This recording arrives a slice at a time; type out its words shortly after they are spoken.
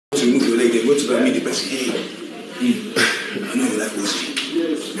to remove your leg, then go to go and meet the person. Hey, I know you like Ozee.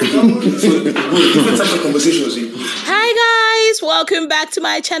 So, different types of conversations. Hi guys, welcome back to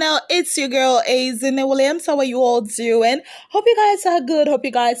my channel. It's your girl Ozee Williams. How are you all doing? Hope you guys are good. Hope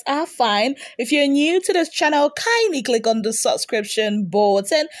you guys are fine. If you're new to this channel, kindly click on the subscription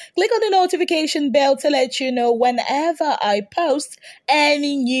button. Click on the notification bell to let you know whenever I post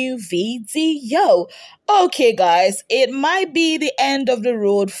any new video. Okay guys, it might be the end of the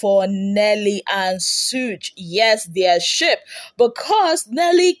road for Nelly and Such. Yes, their ship, because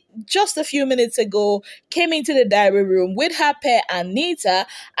Nelly just a few minutes ago came into the diary room with her pair Anita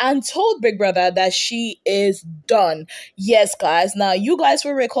and told Big Brother that she is done. Yes guys, now you guys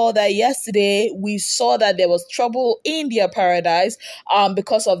will recall that yesterday we saw that there was trouble in their paradise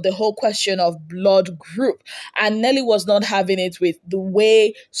because of the whole question of blood group, and Nelly was not having it with the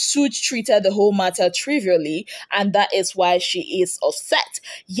way Such treated the whole matter trivially, and that is why she is upset.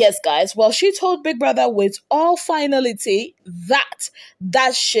 Yes guys, well, she told Big Brother with all finality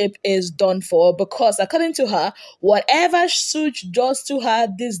that ship is done for, because according to her, whatever Such does to her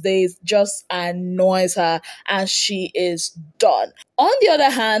these days just annoys her and she is done. On the other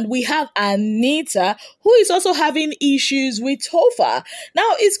hand, we have Anita, who is also having issues with Topher.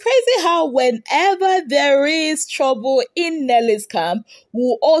 Now, it's crazy how whenever there is trouble in Nelly's camp,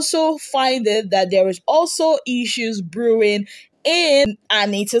 we'll also find it that there is also issues brewing in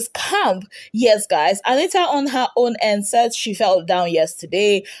Anita's camp. Yes guys, Anita on her own end said she felt down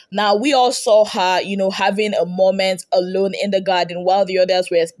yesterday. Now we all saw her, having a moment alone in the garden while the others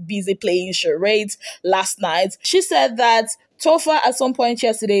were busy playing charades last night. She said that Topher at some point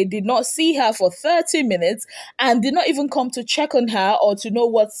yesterday did not see her for 30 minutes and did not even come to check on her or to know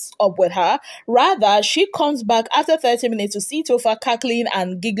what's up with her. Rather, she comes back after 30 minutes to see Topher cackling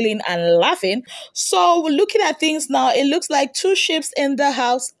and giggling and laughing. So looking at things now, it looks like two ships in the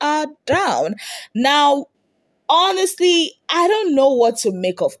house are down. Now, honestly, I don't know what to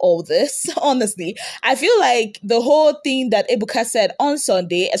make of all this. Honestly, I feel like the whole thing that Ebuka said on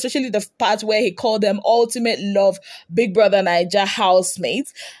Sunday, especially the part where he called them ultimate love Big bbnaija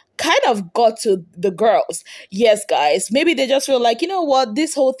housemates, kind of got to the girls. Yes, guys, maybe they just feel like, you know what,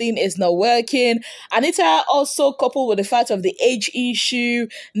 this whole thing is not working. Anita also coupled with the fact of the age issue,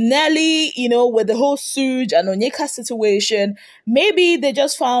 Nelly, with the whole Such and Onyeka situation, maybe they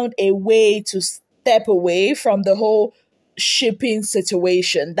just found a way to step away from the whole shipping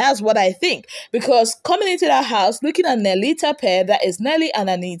situation. That's what I think, because coming into that house, looking at Nelita pair, that is Nelly and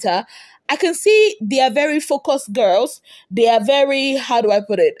Anita, I can see they are very focused girls. They are very, how do I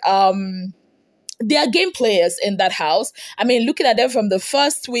put it? They are game players in that house. I mean, looking at them from the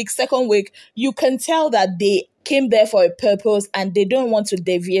first week, second week, you can tell that they came there for a purpose and they don't want to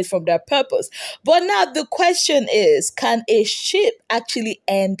deviate from their purpose. But now the question is, can a ship actually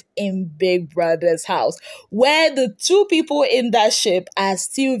end in Big Brother's house, where the two people in that ship are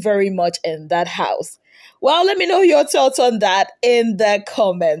still very much in that house? Well, let me know your thoughts on that in the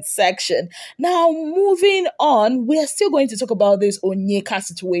comment section. Now, moving on, we are still going to talk about this Onyeka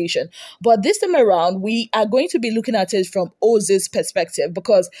situation. But this time around, we are going to be looking at it from Ozee's perspective,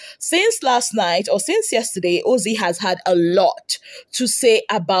 because since last night or since yesterday, Ozee has had a lot to say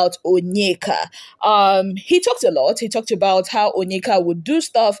about Onyeka. He talked a lot. He talked about how Onyeka would do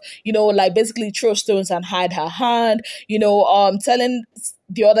stuff, like basically throw stones and hide her hand, telling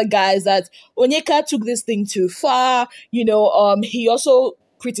the other guys that Onyeka took this thing too far. He also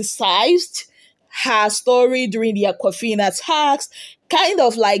criticized her story during the Aquafina attacks, kind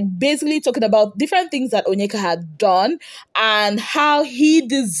of like basically talking about different things that Onyeka had done and how he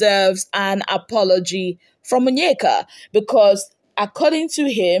deserves an apology from Onyeka, because according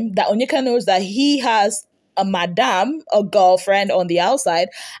to him, that Onyeka knows that he has a madam, a girlfriend on the outside,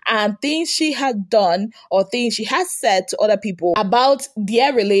 and things she had done or things she has said to other people about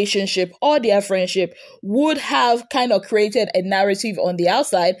their relationship or their friendship would have kind of created a narrative on the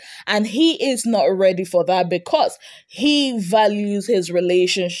outside, and he is not ready for that because he values his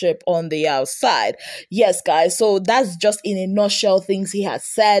relationship on the outside. Yes, guys, so that's just in a nutshell things he has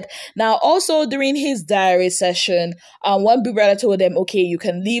said. Now, also during his diary session, one Big Brother told them, okay, you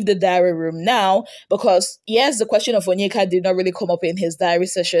can leave the diary room now, because yes, the question of Onyeka did not really come up in his diary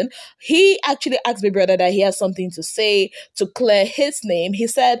session. He actually asked Big Brother that he has something to say to clear his name. He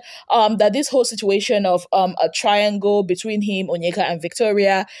said that this whole situation of a triangle between him, Onyeka, and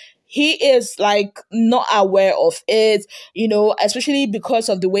Victoria, he is like not aware of it, especially because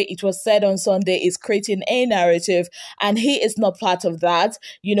of the way it was said on Sunday is creating a narrative, and he is not part of that.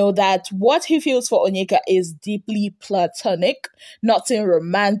 That what he feels for Onyeka is deeply platonic, nothing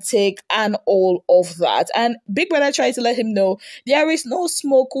romantic, and all of that. And Big Brother tried to let him know there is no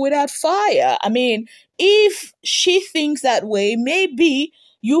smoke without fire. I mean, if she thinks that way, maybe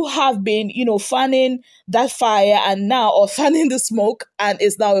you have been, fanning that fire and now, or fanning the smoke and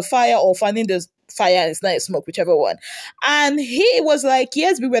it's now a fire, or fanning the fire and it's not a smoke, whichever one. And he was like,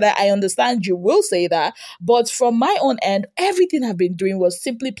 yes, Big Brother, I understand you will say that, but from my own end, everything I've been doing was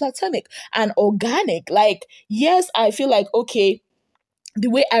simply platonic and organic. Like, yes, I feel like, okay,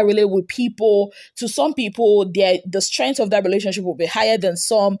 the way I relate with people, to some people, the strength of that relationship will be higher than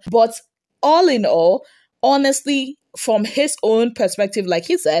some. But all in all, honestly, from his own perspective, like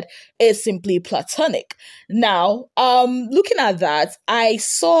he said, is simply platonic. Now, looking at that, I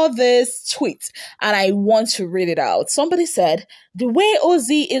saw this tweet and I want to read it out. Somebody said, the way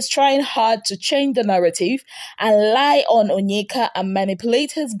Ozee is trying hard to change the narrative and lie on Onyeka and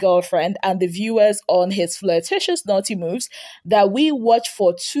manipulate his girlfriend and the viewers on his flirtatious naughty moves that we watched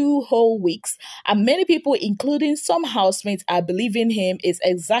for 2 whole weeks, and many people, including some housemates, are believing him, is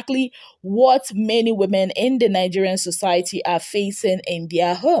exactly what many women in the Nigerian society are facing in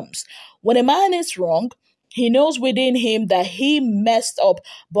their homes. When a man is wrong, he knows within him that he messed up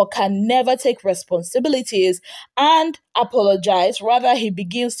but can never take responsibilities and apologize. Rather, he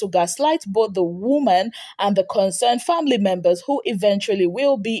begins to gaslight both the woman and the concerned family members, who eventually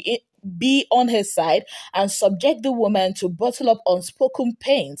will be on his side and subject the woman to bottle up unspoken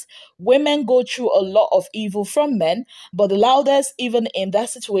pains. Women go through a lot of evil from men, but the loudest even in that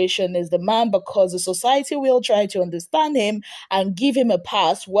situation is the man, because the society will try to understand him and give him a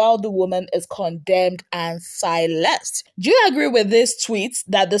pass while the woman is condemned and silenced. Do you agree with this tweet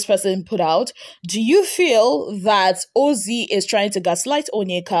that this person put out? Do you feel that Ozee is trying to gaslight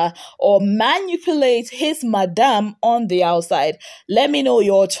Onyeka or manipulate his madam on the outside? Let me know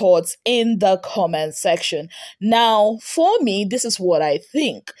your thoughts in the comment section. Now, for me, this is what I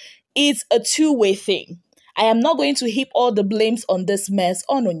think. It's a two-way thing. I am not going to heap all the blames on this mess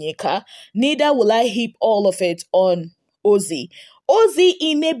on Onyeka. Neither will I heap all of it on Ozee. Ozee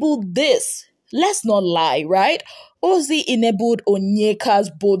enabled this. Let's not lie, right? Ozee enabled Onyeka's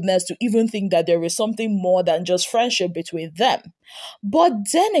boldness to even think that there is something more than just friendship between them. But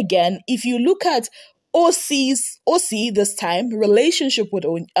then again, if you look at Ozee this time relationship with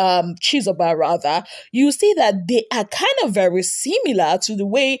Chizoba, rather, you see that they are kind of very similar to the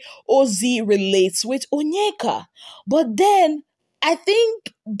way Ozee relates with Onyeka. But then I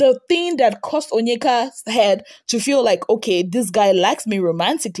think the thing that caused Onyeka's head to feel like, okay, this guy likes me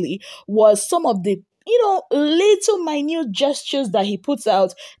romantically, was some of the little minute gestures that he puts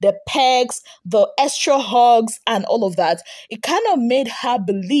out, the pegs, the extra hugs, and all of that. It kind of made her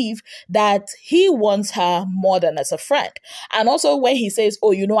believe that he wants her more than as a friend. And also when he says,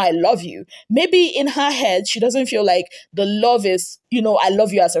 oh, I love you, maybe in her head, she doesn't feel like the love is, I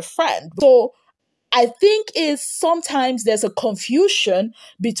love you as a friend. So I think is sometimes there's a confusion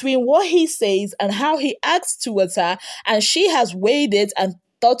between what he says and how he acts towards her, and she has weighed it and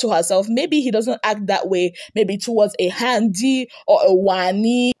thought to herself, maybe he doesn't act that way, maybe towards a Handi or a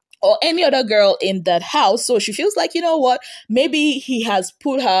Wani or any other girl in that house. So she feels like, maybe he has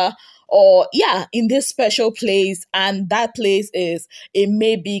put her in this special place, and that place is a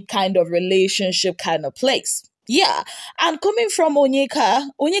maybe kind of relationship kind of place. Yeah, and coming from Onyeka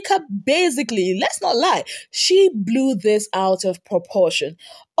basically, let's not lie, she blew this out of proportion.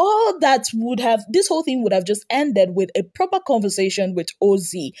 This whole thing would have just ended with a proper conversation with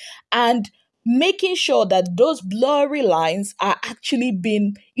Ozee and making sure that those blurry lines are actually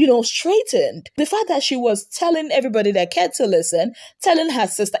being, straightened. The fact that she was telling everybody that cared to listen, telling her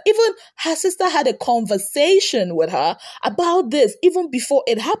sister, even her sister had a conversation with her about this even before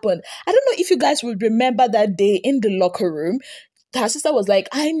it happened. I don't know if you guys would remember that day in the locker room. Her sister was like,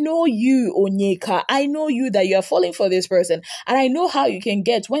 I know you, Onyeka. I know you, that you are falling for this person. And I know how you can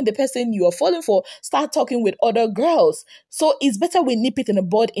get when the person you are falling for start talking with other girls. So it's better we nip it in the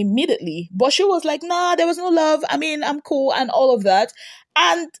bud immediately. But she was like, nah, there was no love. I mean, I'm cool and all of that.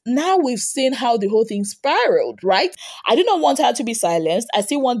 And now we've seen how the whole thing spiraled, right? I do not want her to be silenced. I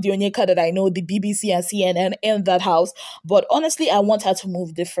still want the Onyeka that I know, the BBC and CNN in that house. But honestly, I want her to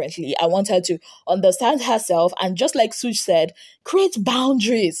move differently. I want her to understand herself and, just like Suj said, create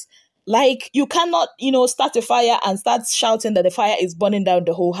boundaries. Like, you cannot, start a fire and start shouting that the fire is burning down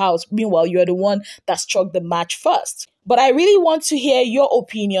the whole house. Meanwhile, you're the one that struck the match first. But I really want to hear your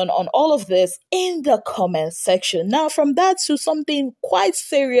opinion on all of this in the comment section. Now, from that to something quite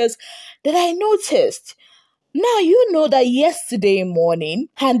serious that I noticed. Now, you know that yesterday morning,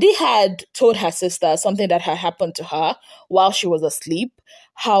 Handi had told her sister something that had happened to her while she was asleep,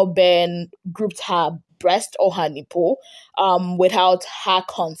 how Ben gripped her breast or her nipple without her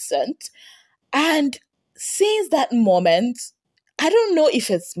consent. And since that moment, I don't know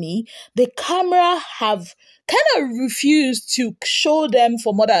if it's me, the camera have kind of refused to show them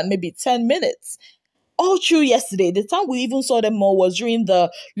for more than maybe 10 minutes. All through yesterday, the time we even saw them more was during the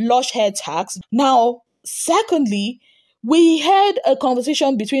lush hair tax. Now, secondly, we had a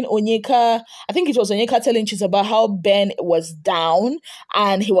conversation between Onyeka. I think it was Onyeka telling Chis about how Ben was down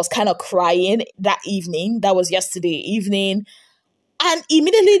and he was kind of crying that evening. That was yesterday evening. And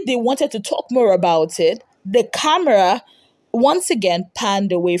immediately they wanted to talk more about it. The camera once again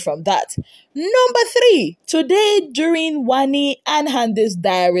panned away from that. Number 3, today during Wani and Handi's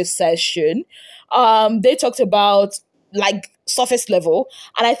diary session, they talked about like surface level,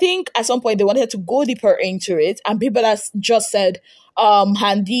 and I think at some point they wanted to go deeper into it, and people that just said,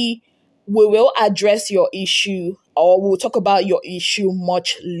 Handi, we will address your issue, or we'll talk about your issue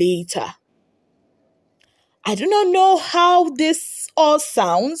much later. I do not know how this all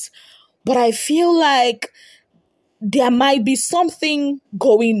sounds, but I feel like there might be something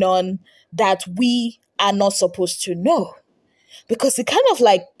going on that we are not supposed to know. Because it kind of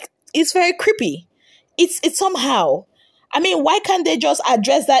like, it's very creepy. It's somehow. I mean, why can't they just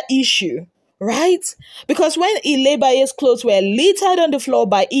address that issue, right? Because when Ilebaye's clothes were littered on the floor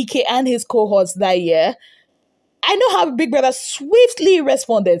by Ike and his cohorts that year, I know how Big Brother swiftly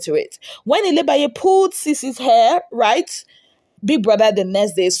responded to it. When Ilebaye pulled Sisi's hair, right? Big Brother the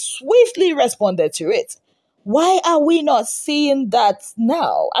next day swiftly responded to it. Why are we not seeing that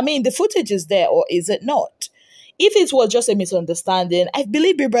now? I mean, the footage is there, or is it not? If it was just a misunderstanding, I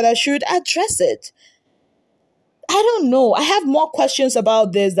believe Big Brother should address it. I don't know. I have more questions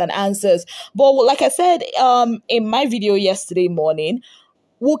about this than answers. But like I said in my video yesterday morning,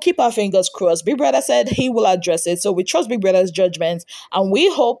 we'll keep our fingers crossed. Big Brother said he will address it. So we trust Big Brother's judgment. And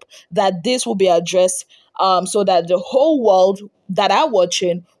we hope that this will be addressed so that the whole world that are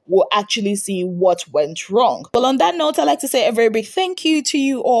watching will actually see what went wrong. Well, on that note, I'd like to say a very big thank you to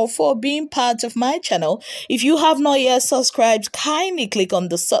you all for being part of my channel. If you have not yet subscribed, kindly click on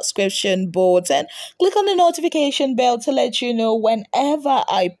the subscription button and click on the notification bell to let you know whenever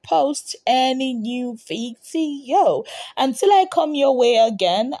I post any new video. Until I come your way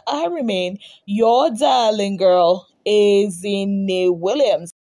again, I remain your darling girl, Ozee Williams.